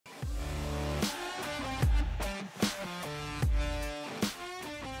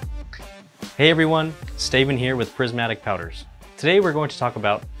Hey everyone, Steven here with Prismatic Powders. Today we're going to talk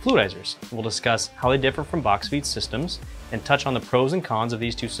about fluidizers. We'll discuss how they differ from box feed systems and touch on the pros and cons of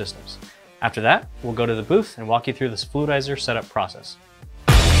these two systems. After that, we'll go to the booth and walk you through this Fluidizer setup process.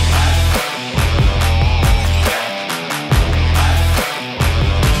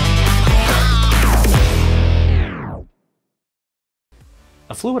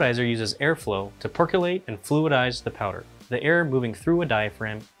 A fluidizer uses airflow to percolate and fluidize the powder. The air moving through a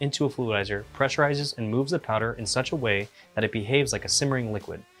diaphragm into a fluidizer pressurizes and moves the powder in such a way that it behaves like a simmering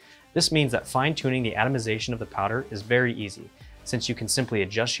liquid. This means that fine-tuning the atomization of the powder is very easy, since you can simply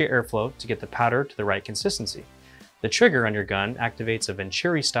adjust your airflow to get the powder to the right consistency. The trigger on your gun activates a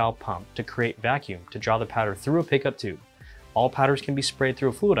Venturi-style pump to create vacuum to draw the powder through a pickup tube. All powders can be sprayed through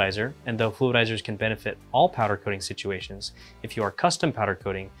a fluidizer, and though fluidizers can benefit all powder coating situations, if you are custom powder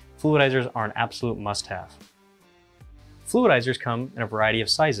coating, fluidizers are an absolute must-have. Fluidizers come in a variety of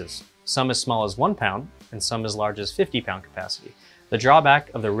sizes, some as small as 1 pound and some as large as 50-pound capacity. The drawback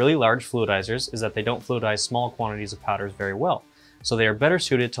of the really large fluidizers is that they don't fluidize small quantities of powders very well, so they are better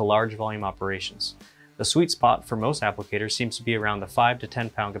suited to large volume operations. The sweet spot for most applicators seems to be around the 5 to 10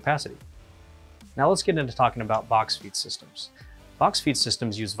 pound capacity. Now let's get into talking about box feed systems. Box feed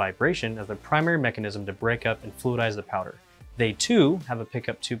systems use vibration as the primary mechanism to break up and fluidize the powder. They too have a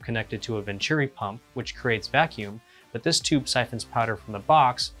pickup tube connected to a Venturi pump, which creates vacuum, but this tube siphons powder from the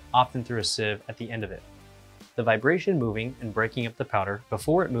box, often through a sieve at the end of it. The vibration moving and breaking up the powder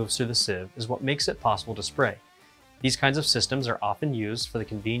before it moves through the sieve is what makes it possible to spray. These kinds of systems are often used for the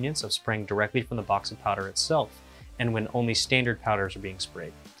convenience of spraying directly from the box of powder itself, and when only standard powders are being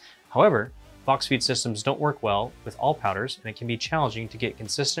sprayed. However, box feed systems don't work well with all powders, and it can be challenging to get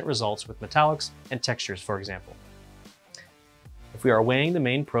consistent results with metallics and textures, for example. If we are weighing the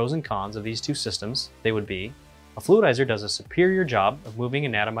main pros and cons of these two systems, they would be: a fluidizer does a superior job of moving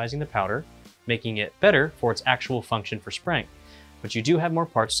and atomizing the powder, making it better for its actual function for spraying. But you do have more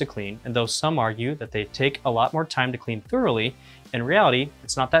parts to clean, and though some argue that they take a lot more time to clean thoroughly, in reality,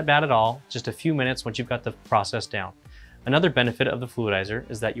 it's not that bad at all, just a few minutes once you've got the process down. Another benefit of the fluidizer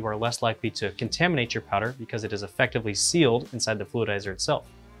is that you are less likely to contaminate your powder because it is effectively sealed inside the fluidizer itself.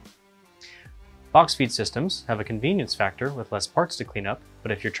 Box feed systems have a convenience factor with less parts to clean up,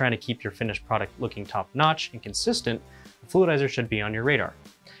 but if you're trying to keep your finished product looking top-notch and consistent, the fluidizer should be on your radar.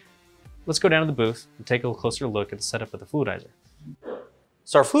 Let's go down to the booth and take a closer look at the setup of the fluidizer.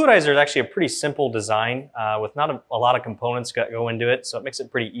 So our fluidizer is actually a pretty simple design with not a lot of components that go into it, so it makes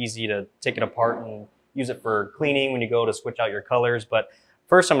it pretty easy to take it apart and use it for cleaning when you go to switch out your colors. But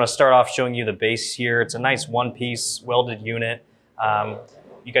first I'm going to start off showing you the base here. It's a nice one-piece welded unit.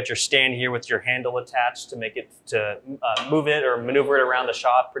 You got your stand here with your handle attached to make it to move it or maneuver it around the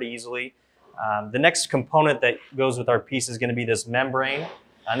shop pretty easily. The next component that goes with our piece is going to be this membrane.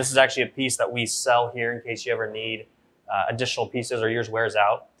 And this is actually a piece that we sell here in case you ever need additional pieces or yours wears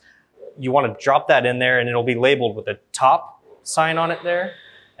out. You want to drop that in there and it'll be labeled with a top sign on it there.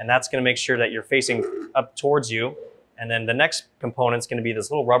 And that's going to make sure that you're facing up towards you. And then the next component is going to be this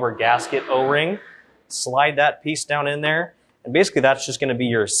little rubber gasket O-ring. Slide that piece down in there. And basically that's just going to be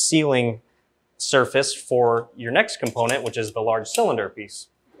your sealing surface for your next component, which is the large cylinder piece.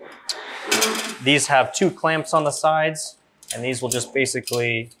 These have 2 clamps on the sides, and these will just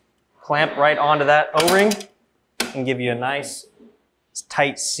basically clamp right onto that O-ring and give you a nice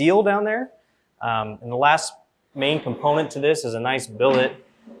tight seal down there. And the last main component to this is a nice billet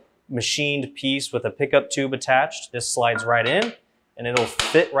machined piece with a pickup tube attached. This slides right in and it'll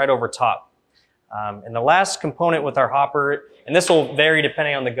fit right over top. And the last component with our hopper, and this will vary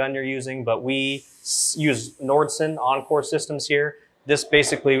depending on the gun you're using, but we use Nordson Encore systems here. This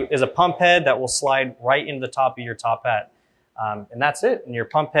basically is a pump head that will slide right into the top of your top hat. And that's it. And your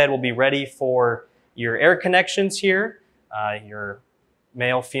pump head will be ready for your air connections here, your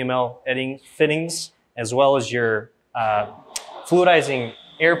male, female fittings, as well as your fluidizing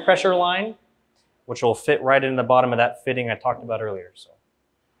air pressure line, which will fit right in the bottom of that fitting I talked about earlier. So,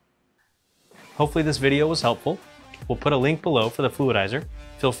 hopefully this video was helpful. We'll put a link below for the fluidizer.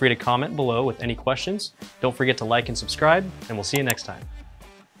 Feel free to comment below with any questions. Don't forget to like and subscribe, and we'll see you next time.